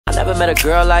Never met a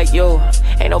girl like you.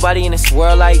 Ain't nobody in this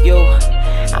world like you.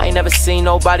 I ain't never seen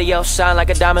nobody else shine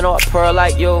like a diamond or a pearl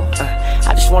like you.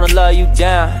 I just wanna love you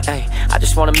down. Ay, I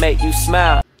just wanna make you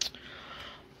smile.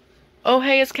 Oh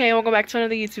hey, it's Kay and welcome back to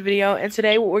another YouTube video. And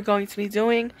today what we're going to be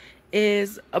doing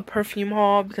is a perfume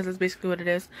haul, because that's basically what it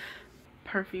is.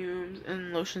 Perfumes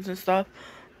and lotions and stuff.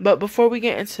 But before we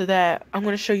get into that, I'm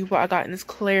going to show you what I got in this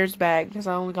Claire's bag, because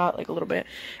I only got like a little bit.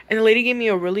 And the lady gave me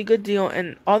a really good deal,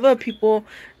 and all the people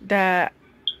that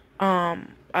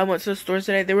I went to the stores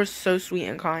today, they were so sweet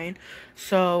and kind.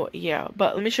 So yeah,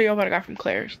 but let me show you what I got from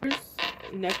Claire's.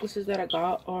 Necklaces that I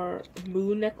got are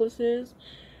moon necklaces,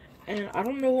 and I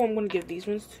don't know who I'm going to give these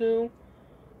ones to.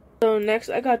 So next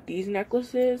I got these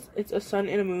necklaces. It's a sun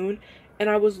and a moon, and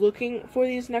I was looking for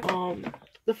these necklaces.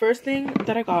 The first thing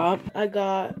that I got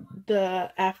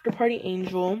the After Party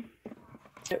Angel.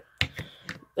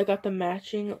 I got the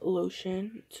matching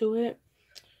lotion to it.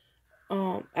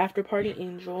 After Party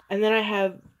Angel. And then I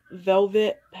have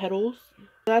Velvet Petals.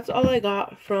 That's all I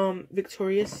got from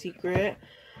Victoria's Secret.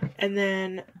 And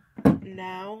then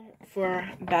now for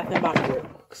Bath & Body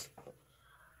Works.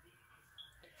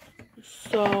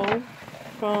 So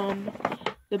from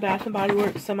the Bath & Body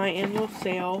Works semi-annual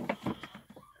sale,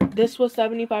 this was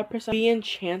 75%. Be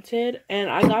Enchanted, and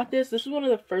I got this. This is one of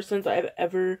the first scents I've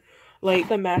ever, like,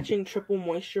 the matching triple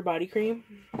moisture body cream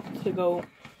to go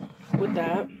with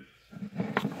that.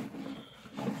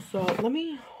 So let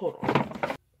me hold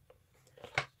on.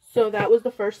 So that was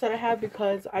the first that I had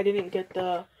because I didn't get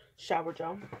the shower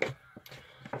gel.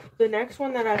 The next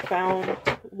one that I found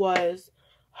was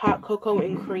Hot Cocoa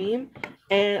and Cream,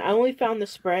 and I only found the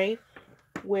spray,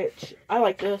 which I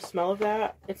like the smell of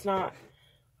that. It's not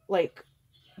like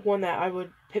one that I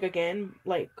would pick again.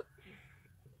 Like,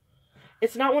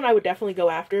 it's not one I would definitely go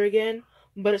after again,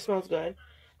 but it smells good.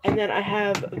 And then I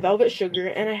have Velvet Sugar,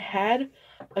 and I had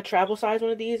a travel size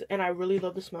one of these, and I really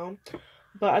love the smell,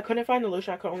 but I couldn't find the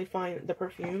lotion. I could only find the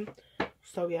perfume.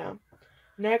 So yeah.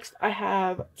 Next I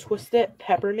have Twisted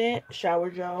Peppermint shower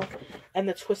gel and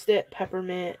the Twisted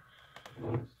Peppermint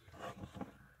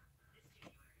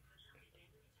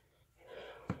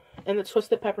and the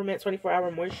Twisted Peppermint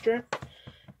 24-hour moisture.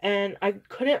 And I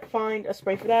couldn't find a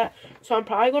spray for that, so I'm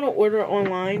probably going to order it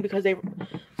online, because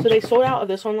they sold out of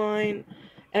this online,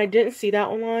 and I didn't see that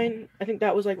online. I think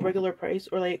that was like regular price,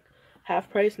 or like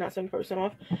half price, not 70%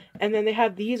 off. And then they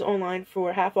have these online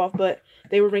for half off, but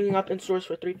they were ringing up in stores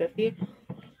for $3.50.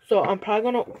 So I'm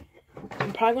probably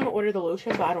gonna order the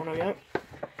lotion, but I don't know yet.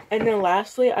 And then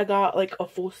lastly, I got like a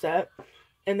full set,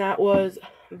 and that was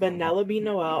Vanilla Bean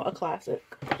Noel, a classic.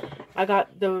 I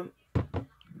got the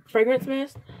fragrance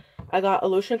mist. I got a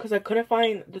lotion because I couldn't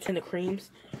find the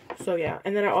creams. So yeah,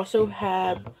 and then I also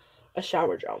have a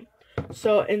shower gel.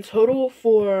 So in total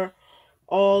for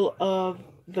all of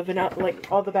the vanilla, like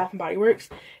all the Bath & Body Works,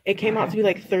 it came out to be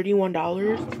like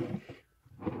 $31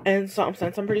 and something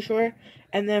cents, I'm pretty sure.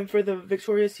 And then for the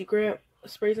Victoria's Secret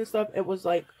sprays and stuff, it was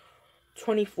like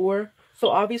 $24. So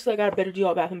obviously I got a better deal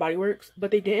at Bath & Body Works,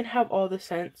 but they didn't have all the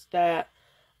scents that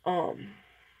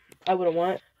I would have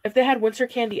want. If they had Winter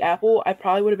Candy Apple, I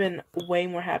probably would have been way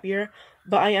more happier,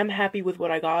 but I am happy with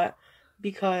what I got,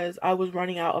 because I was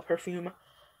running out of perfume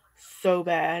so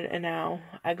bad, and now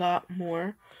I got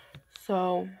more.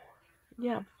 So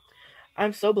yeah,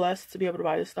 I'm so blessed to be able to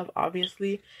buy this stuff,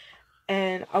 obviously.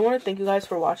 And I want to thank you guys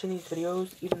for watching these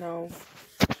videos, even though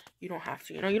you don't have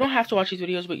to. You know, you don't have to watch these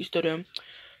videos, but you still do.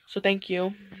 So thank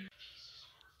you.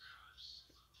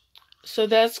 So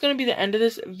that's going to be the end of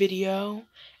this video.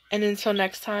 And until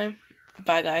next time,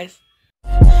 bye guys.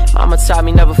 Mama taught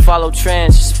me never follow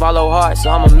trends, just follow heart. So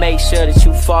I'ma make sure that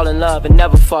you fall in love and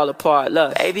never fall apart.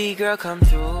 Look, baby girl, come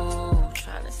through.